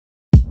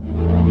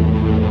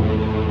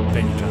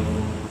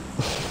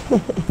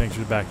Thanks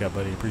for the backup,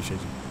 buddy. Appreciate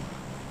you.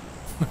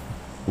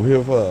 We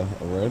have a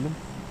random?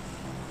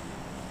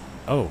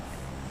 Oh.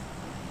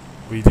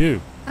 We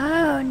do.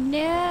 Oh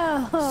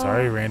no!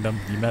 Sorry, random.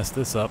 You messed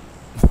this up.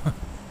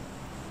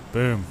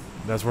 Boom.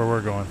 That's where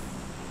we're going.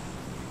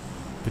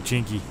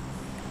 Pachinki.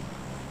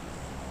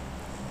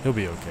 He'll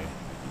be okay.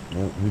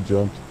 No, he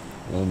jumped.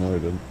 Oh, no, he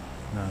didn't.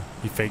 No,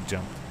 he fake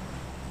jumped.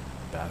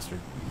 Bastard.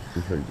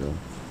 He fake jumped.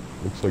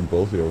 Looks like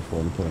both of you are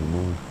falling kind of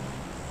more.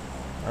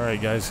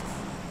 Alright, guys.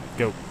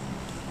 Go.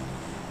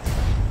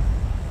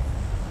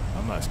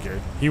 I'm not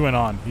scared. He went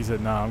on. He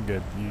said, "No, I'm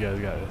good. You guys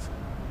got this."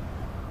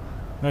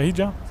 No, he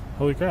jumped.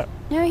 Holy crap.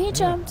 No, he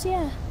jumped.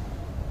 Yeah.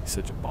 He's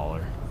such a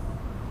baller.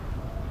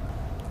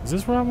 Is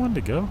this where I wanted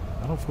to go?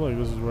 I don't feel like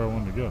this is where I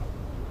wanted to go.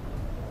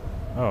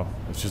 Oh,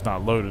 it's just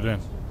not loaded in.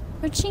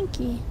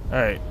 Pachinki.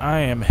 Alright, I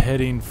am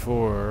heading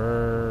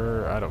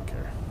for... I don't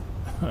care.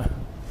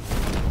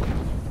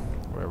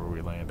 Wherever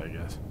we land, I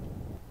guess.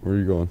 Where are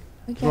you going?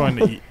 We We're going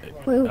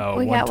got, to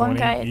we got one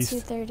guy at east.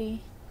 2:30.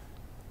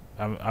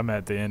 I'm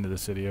at the end of the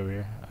city over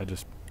here. I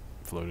just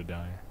floated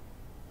down here.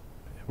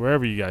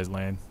 Wherever you guys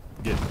land,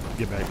 get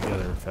back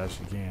together as fast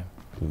as you can.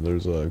 And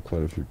there's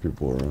quite a few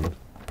people around.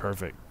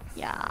 Perfect.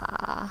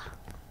 Yeah.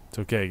 It's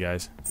okay,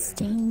 guys. It's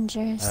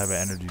dangerous. I have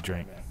an energy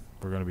drink.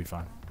 We're going to be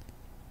fine.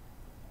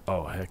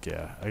 Oh, heck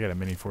yeah. I got a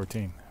Mini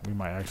 14. We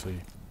might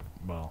actually...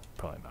 Well,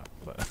 probably not.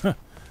 But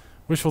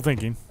wishful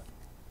thinking.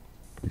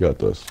 You got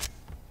this.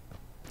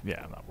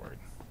 Yeah, I'm not worried.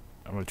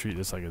 I'm going to treat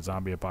this like a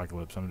zombie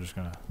apocalypse. I'm just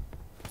going to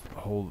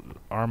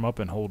arm up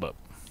and hold up.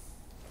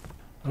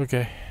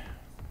 Okay.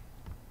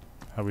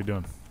 How we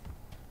doing?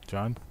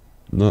 John?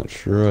 Not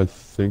sure. I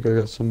think I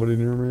got somebody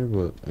near me,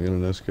 but I got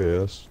an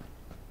SKS.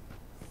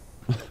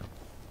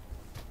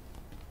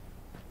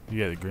 You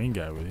got the green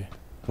guy with you.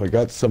 I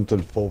got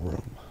something for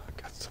him.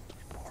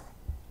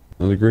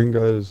 And the green guy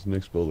is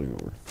next building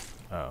over.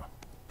 Oh.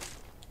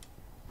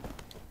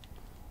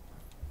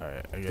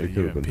 Alright, I got It a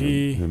could have UMP.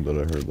 been him that I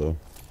heard, though.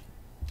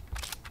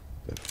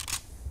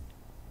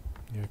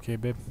 You okay,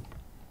 babe?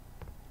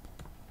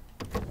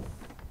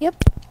 Yep.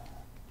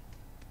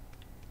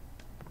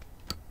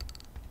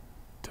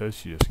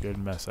 Toast, you just scared the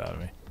mess out of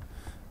me.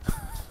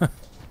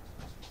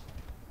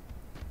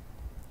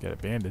 Got a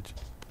bandage.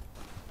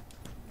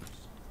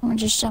 Someone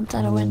just jumped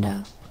out a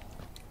window.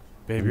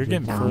 Babe, you're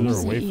getting John, further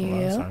is away it from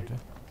us, you? aren't you?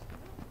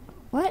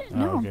 What? Oh,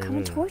 No, okay, I'm there coming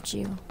you go. towards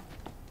you.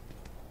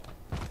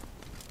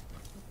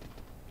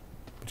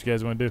 What you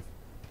guys want to do?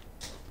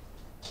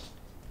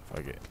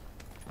 Fuck it.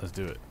 Let's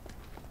do it.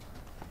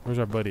 Where's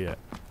our buddy at?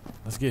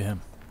 Let's get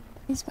him.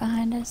 He's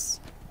behind us.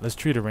 Let's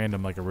treat a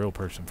random like a real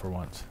person for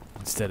once,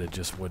 instead of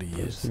just what he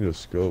I just is. need a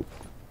scope.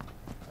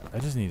 I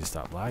just need to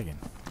stop lagging.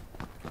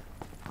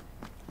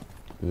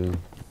 Yeah,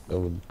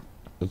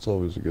 that's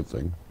always a good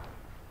thing.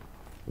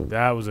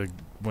 That was a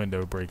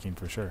window breaking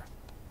for sure.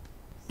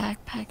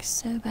 Backpack's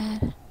so bad.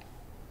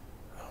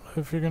 I don't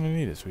know if you're gonna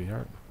need it,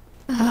 sweetheart.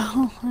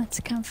 Oh, that's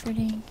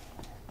comforting.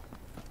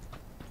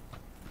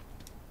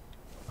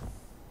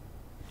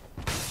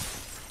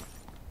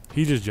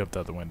 He just jumped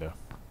out the window.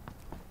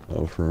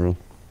 Oh, for real?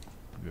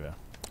 Yeah.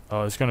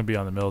 Oh, it's gonna be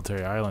on the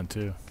military island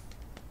too.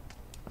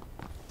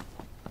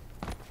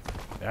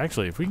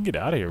 Actually, if we can get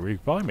out of here, we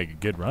could probably make a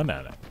good run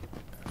at it.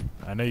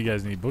 I know you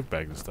guys need book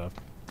bags and stuff.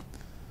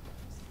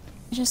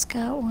 I just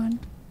got one.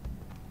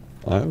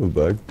 I have a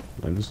bag.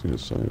 I just need a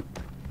sight.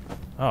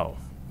 Oh,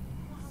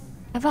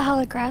 I have a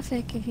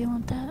holographic if you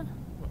want that.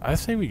 I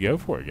say we go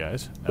for it,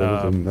 guys.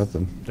 Better than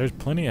nothing. There's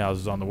plenty of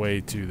houses on the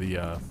way to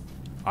the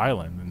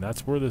island, and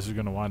that's where this is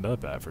going to wind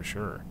up at for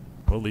sure.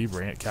 We'll leave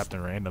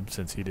Captain Random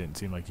since he didn't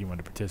seem like he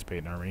wanted to participate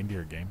in our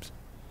reindeer games.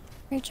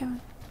 Here, John.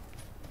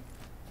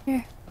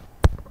 Here.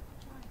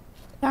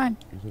 John,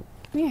 What's up?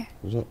 come here.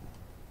 What's up?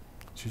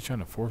 She's trying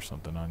to force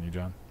something on you,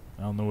 John.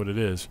 I don't know what it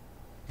is.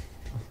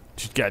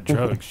 She's got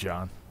drugs,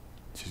 John.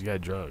 She's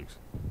got drugs.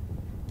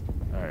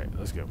 All right,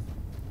 let's go.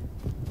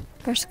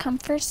 First come,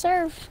 first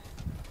serve.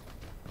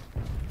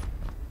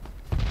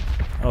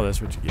 Oh,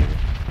 that's what you gave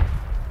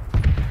her.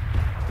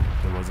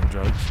 It wasn't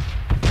drugs.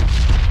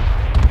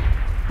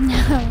 No,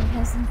 it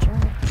wasn't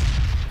drugs.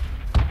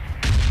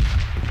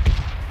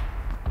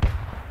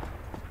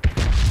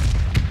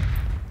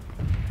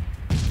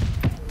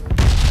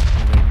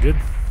 Everything good?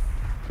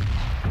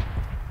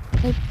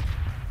 Good.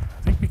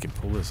 I think we can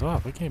pull this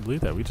off. I can't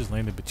believe that. We just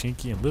landed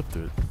Pachinki and lived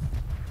through it.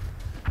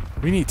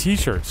 We need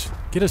t-shirts.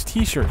 Get us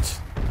t-shirts.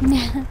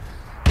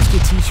 Let's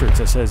get t-shirts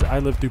that says, I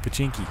live through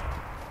Pachinki.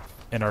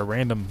 And our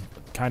random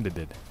kinda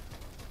did.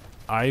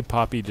 I,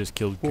 Poppy, just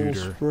killed Full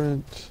Gooter.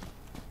 sprint.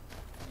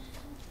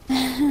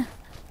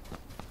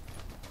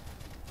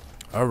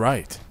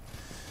 Alright.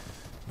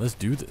 Let's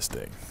do this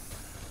thing.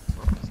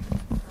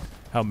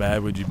 How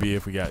mad would you be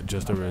if we got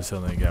just over this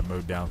hill and got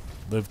mowed down?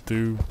 Lived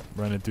through,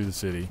 running through the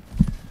city,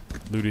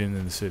 looting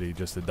in the city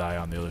just to die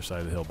on the other side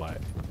of the hill by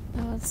it.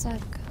 That would suck.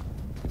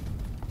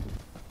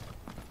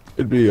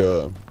 It'd be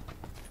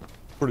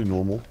pretty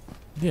normal,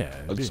 Yeah,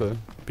 I'd say.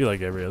 be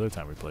like every other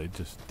time we played,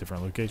 just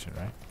different location,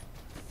 right?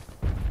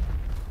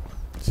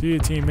 See you,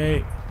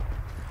 teammate.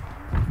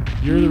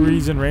 You're the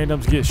reason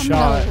randoms get I'm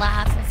shot. gonna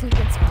laugh if he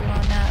gets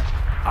blown up.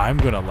 I'm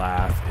gonna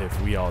laugh if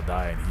we all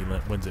die and he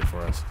wins it for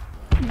us.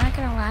 I'm not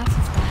gonna laugh if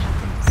that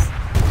happens.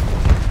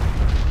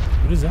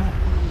 What is that?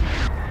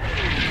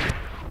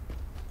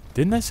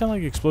 Didn't that sound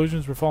like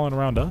explosions were falling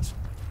around us?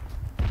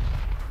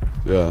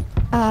 Yeah.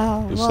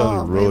 Oh, It well,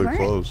 sounded really we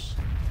close.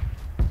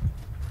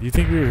 Do you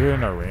think we were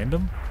hearing our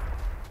random?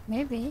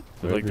 Maybe.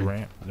 Like the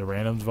Maybe.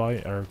 randoms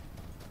volume or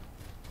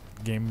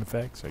game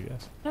effects, I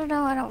guess. I don't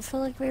know. I don't feel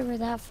like we were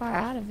that far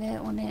out of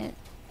it when it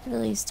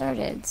really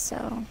started.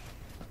 So.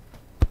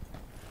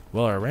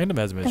 Well, our random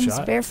hasn't been Comes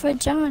shot. Barefoot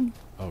John.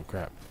 Oh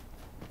crap!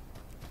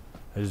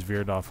 I just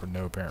veered off for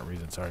no apparent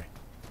reason. Sorry.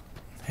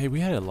 Hey, we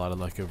had a lot of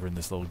luck over in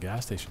this little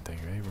gas station thing,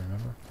 right?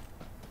 Remember?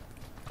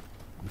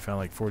 We found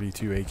like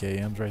 42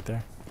 AKMs right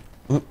there.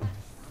 I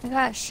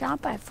got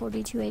shot by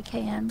 42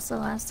 AKMs the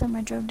last time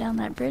I drove down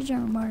that bridge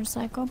on a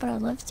motorcycle, but I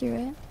lived through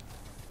it.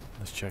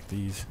 Let's check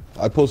these.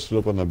 I posted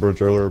up on that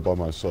bridge earlier by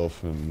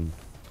myself, and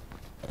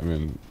I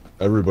mean,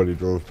 everybody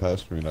drove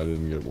past me, and I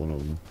didn't get one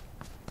of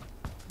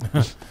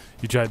them.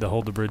 You tried to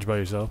hold the bridge by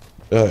yourself?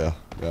 Yeah.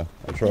 I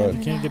You tried.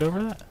 can't get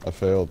over that? I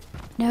failed.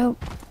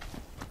 Nope.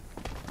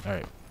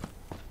 Alright.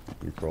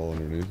 You crawl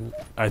underneath it.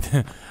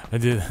 I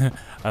did.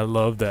 I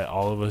love that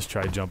all of us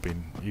tried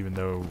jumping, even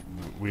though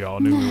we all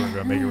knew we weren't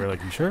going to make it. We're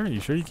like, you sure?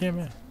 You sure you can't,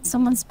 man?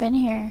 Someone's been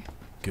here.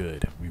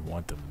 Good. We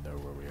want them to know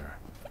where we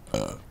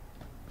are.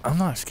 I'm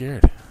not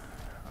scared.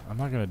 I'm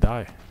not going to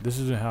die. This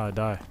isn't how I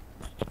die.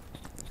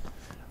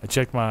 I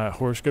checked my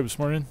horoscope this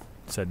morning.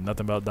 It said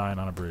nothing about dying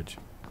on a bridge.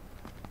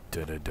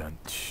 Dun-dun-dun.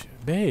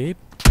 Babe.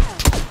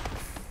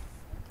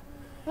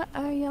 What,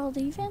 are y'all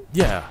leaving?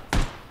 Yeah,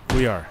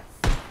 we are.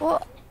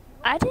 Well,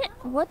 I didn't.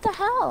 What the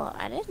hell?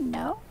 I didn't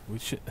know. We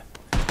should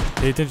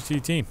pay attention to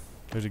your team.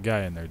 There's a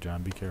guy in there,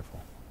 John. Be careful.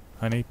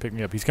 Honey, pick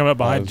me up. He's coming up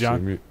behind See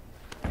John. me.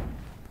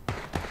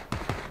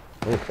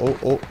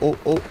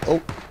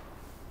 Oh.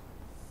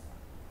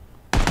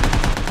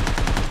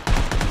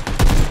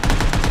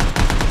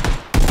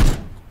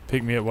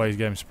 Pick me up while he's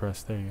got him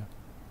suppressed. There you go.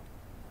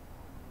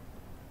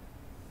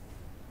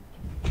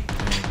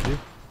 Thank you.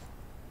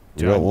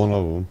 We got one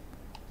of them.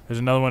 There's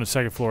another one on the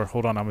second floor.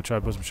 Hold on, I'm gonna try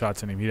to put some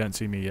shots in him. He doesn't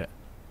see me yet.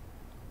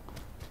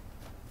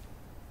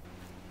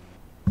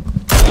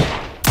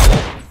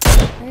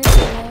 Where's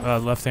it?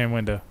 Left-hand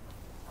window.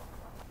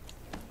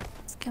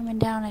 It's coming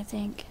down, I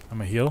think. I'm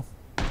gonna heal.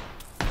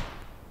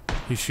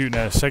 He's shooting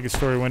at a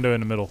second-story window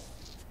in the middle.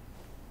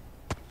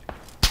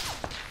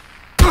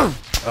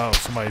 Oh,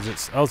 somebody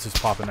else is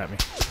popping at me.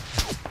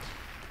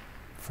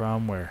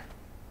 From where?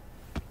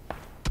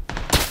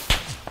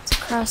 It's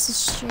across the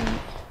street.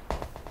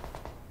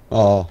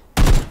 Oh.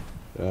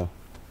 Yeah.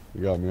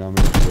 You got me on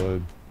the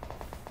side.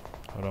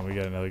 Hold on, we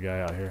got another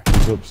guy out here.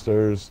 He's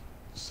upstairs,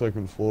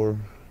 second floor.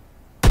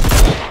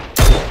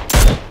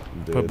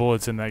 Put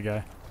bullets in that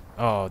guy.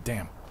 Oh,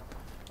 damn.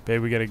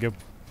 Babe, we gotta go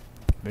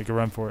make a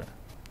run for it.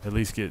 At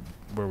least get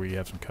where we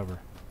have some cover.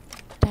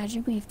 Dodge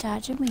and weave,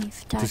 dodge and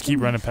weave, dodge Just and keep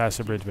weave. running past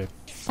the bridge, babe.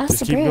 Past Just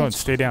the keep bridge. going.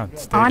 Stay down.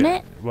 Stay On down.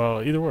 it?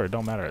 Well, either way, it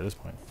don't matter at this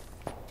point.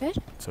 Good.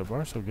 So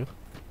far, so good.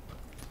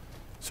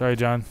 Sorry,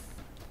 John.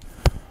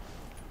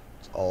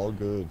 It's all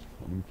good.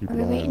 I'm gonna keep Are an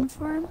we eye waiting out.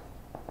 for him?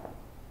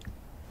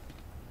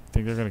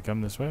 Think they're gonna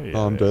come this way? Yeah,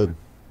 Oh, I'm they are. dead.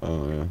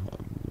 Oh, yeah.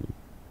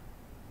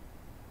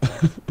 I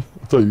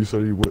thought you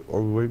said are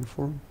we waiting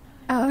for him?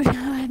 Oh no,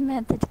 I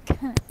meant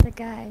the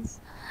guys.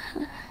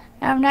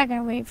 I'm not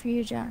gonna wait for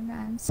you, John.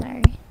 I'm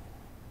sorry.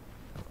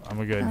 I'm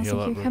gonna go ahead I and don't heal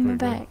up think you're real coming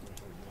quick. back.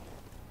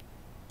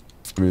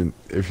 I mean,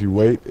 if you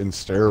wait and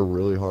stare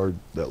really hard,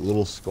 that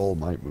little skull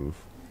might move.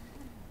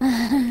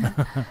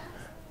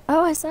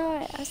 Oh, I saw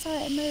it. I saw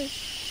it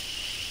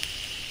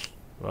move.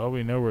 Well,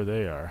 we know where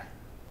they are.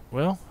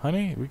 Well,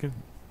 honey, we could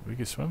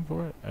swim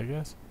for it, I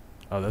guess.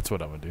 Oh, that's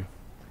what I'm gonna do.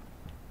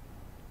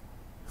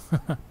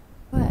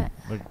 What?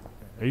 Look,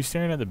 are you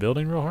staring at the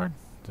building real hard?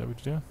 Is that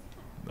what you're doing?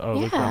 Oh,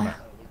 look where I'm Yeah. at.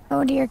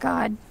 Oh dear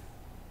God.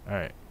 All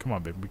right, come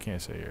on, babe. We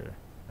can't stay here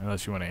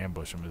unless you want to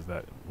ambush them. Is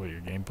that what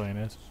your game plan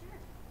is?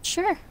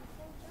 Sure.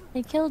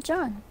 They killed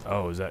John.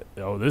 Oh, is that?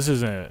 Oh, this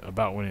isn't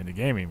about winning the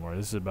game anymore.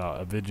 This is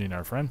about avenging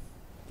our friend.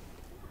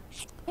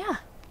 Yeah.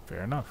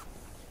 Fair enough.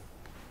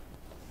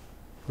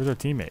 Where's our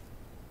teammate?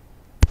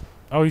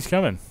 Oh, he's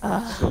coming.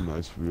 So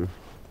nice of you.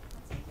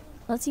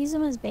 Let's use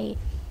him as bait.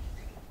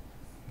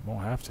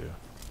 Won't have to.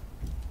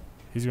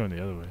 He's going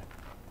the other way.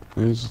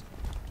 He's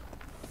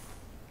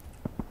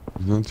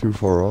not too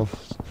far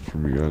off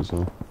from you guys,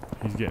 though.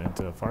 He's getting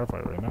into a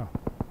firefight right now.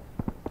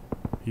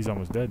 He's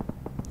almost dead.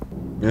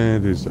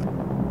 And he's dead.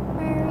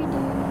 Where are we doing?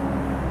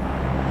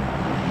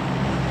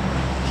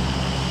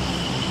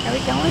 Are we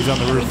going? He's on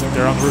the Are we roof. doing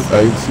They're on the this? roof.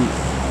 I can see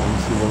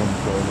one of them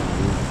crawling up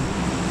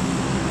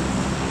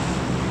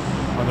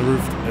On the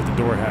roof at the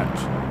door hatch.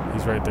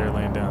 He's right there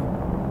laying down.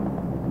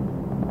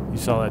 You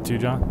saw that too,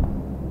 John?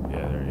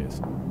 Yeah, there he is.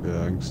 there.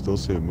 Yeah, I can still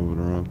see it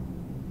moving around. Is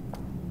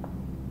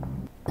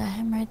that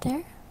him right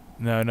there?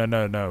 No.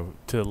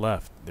 To the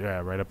left. Yeah,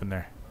 right up in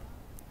there.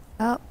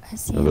 Oh, I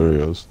see Yeah, him. there he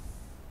goes.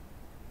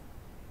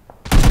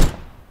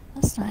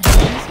 That's not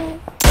him, is it?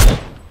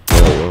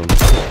 Yeah, it alone.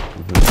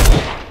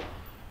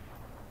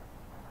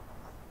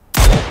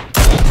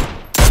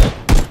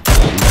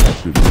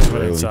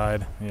 Went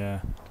inside.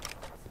 Yeah.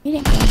 He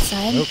didn't go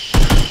inside. Nope.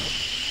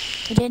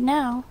 He did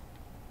now.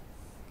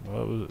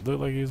 Well, it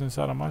looked like he was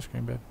inside on my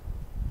screen, babe.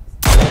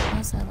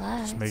 That's a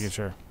lie. Just making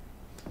sure.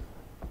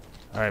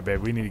 All right,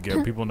 babe. We need to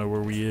go. People know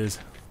where we is.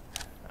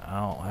 I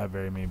don't have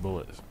very many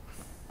bullets.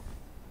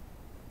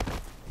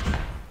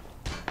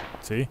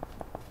 See?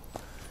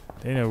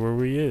 They know where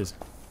we is.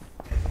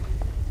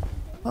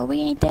 Well, we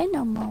ain't there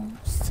no more,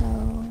 so...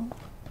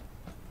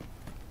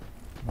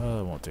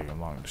 Well, it won't take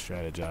them long to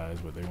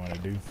strategize what they want to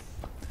do.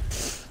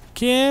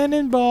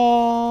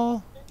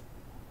 Cannonball!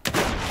 It's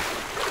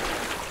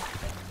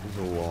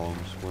a long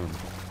swim.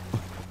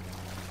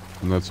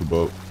 And that's a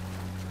boat.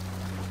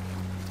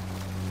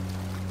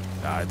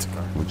 Nah, it's a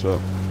car. What's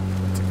up?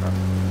 It's a car.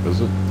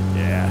 Is it?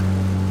 Yeah.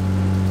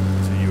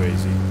 It's a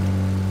UAZ.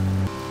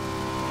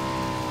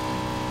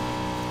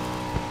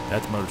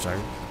 That's a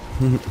motorcycle.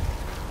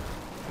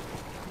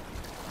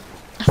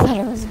 I thought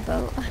it was a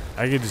boat.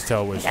 I could just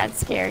tell I which. got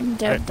scared and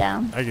dove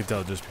down. I could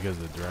tell just because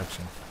of the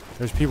direction.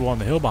 There's people on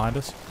the hill behind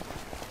us.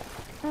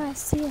 Oh, I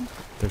see him.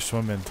 They're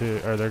swimming too,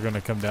 or they're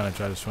gonna come down and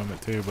try to swim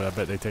it too. But I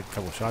bet they take a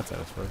couple shots at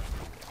us first.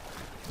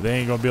 But they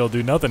ain't gonna be able to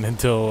do nothing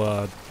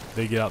until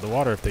they get out the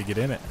water if they get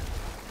in it.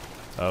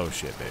 Oh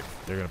shit, babe!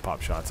 They're gonna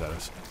pop shots at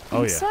us.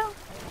 Oh yeah. So?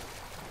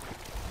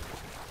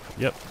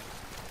 Yep.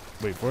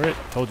 Wait for it.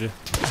 Told you.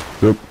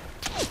 Yep.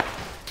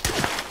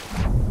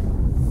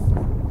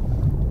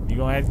 You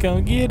gonna have to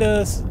come get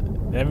us.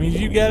 That means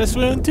you gotta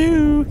swim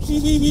too. Hee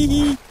hee hee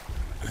hee.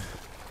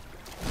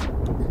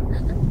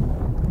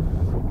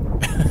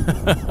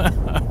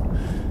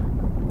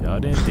 Y'all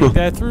didn't think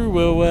that through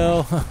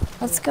well.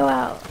 Let's go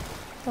out.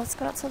 Let's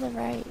go out to the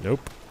right.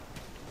 Nope.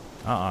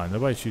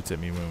 Nobody shoots at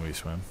me when we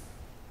swim.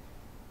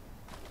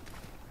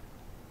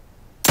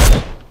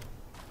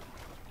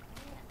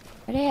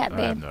 Where they at,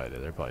 I have babe? no idea.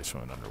 They're probably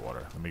swimming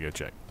underwater. Let me go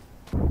check.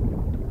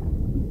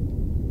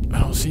 I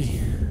don't see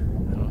him.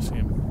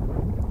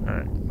 All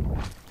right.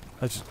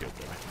 Let's just go,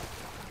 baby.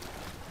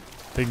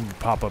 They can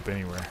pop up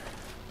anywhere.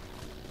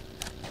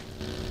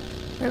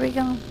 Where are we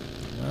going?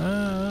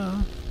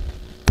 I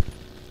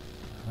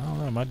don't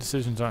know. My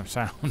decisions aren't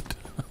sound.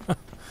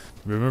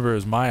 Remember, it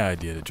was my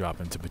idea to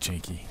drop into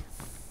Pachinki.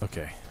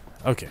 Okay.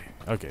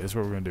 This is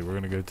what we're gonna do. We're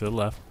gonna go to the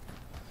left,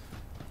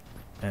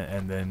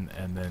 and then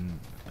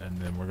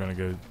we're gonna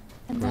go.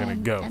 And We're gonna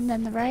go. And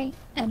then the right.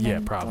 And Yeah,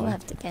 then probably. the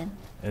left again.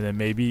 And then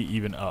maybe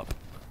even up.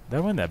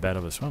 That wasn't that bad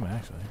of a swim,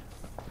 actually.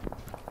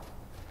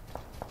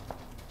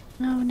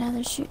 Oh, now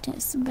they're shooting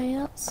at somebody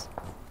else.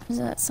 Is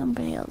that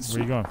somebody else?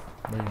 Where you going?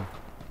 Where you going?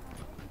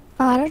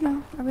 Oh, I don't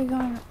know. Are we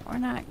going? We're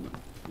not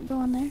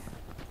going there.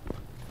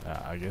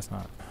 I guess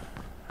not.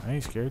 I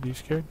ain't scared. You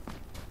scared?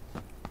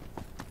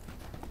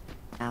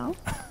 Ow.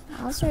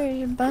 I was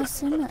ready to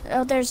bust in.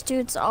 Oh, there's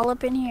dudes all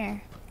up in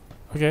here.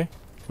 Okay.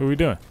 What are we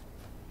doing?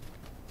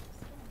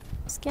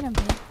 Let's get them,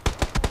 babe.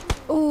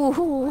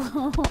 Ooh,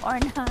 or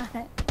not.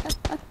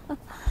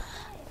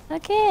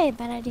 Okay,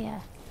 bad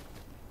idea.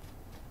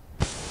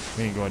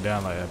 We ain't going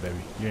down like that,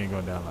 baby. You ain't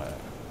going down like that.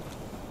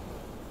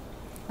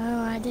 Oh,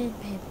 I did,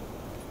 babe.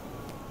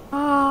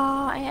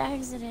 Oh, I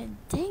exited.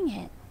 Dang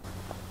it.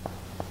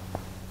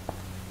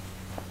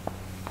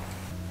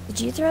 Did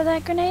you throw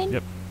that grenade?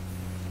 Yep.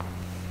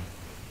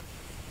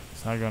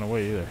 It's not going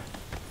away either.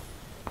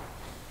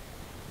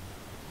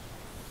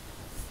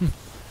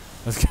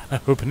 I was kind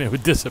of hoping it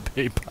would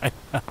dissipate by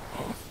now.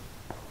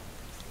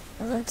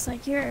 It looks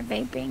like you're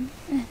vaping.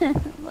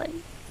 Like,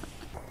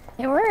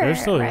 they were They're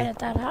still right here. at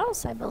that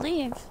house, I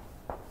believe.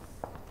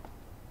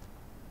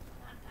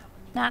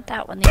 Not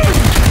that one. The other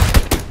one.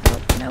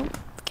 Oh, nope.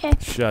 Okay.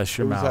 Shush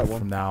your What was that mouth one?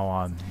 from now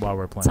on while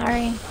we're playing.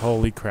 Sorry.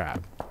 Holy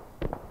crap.